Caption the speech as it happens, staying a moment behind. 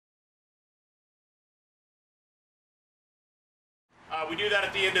We do that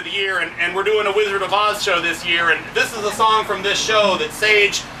at the end of the year, and we're doing a Wizard of Oz show this year, and this is a song from this show that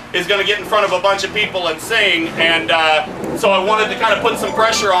Saige is going to get in front of a bunch of people and sing, and so I wanted to kind of put some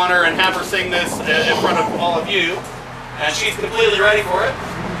pressure on her and have her sing this in front of all of you, and she's completely ready for it.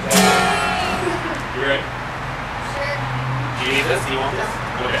 You ready? Sure. Do you need this? Do you want this?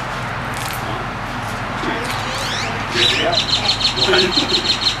 Okay. Good to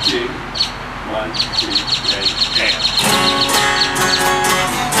go.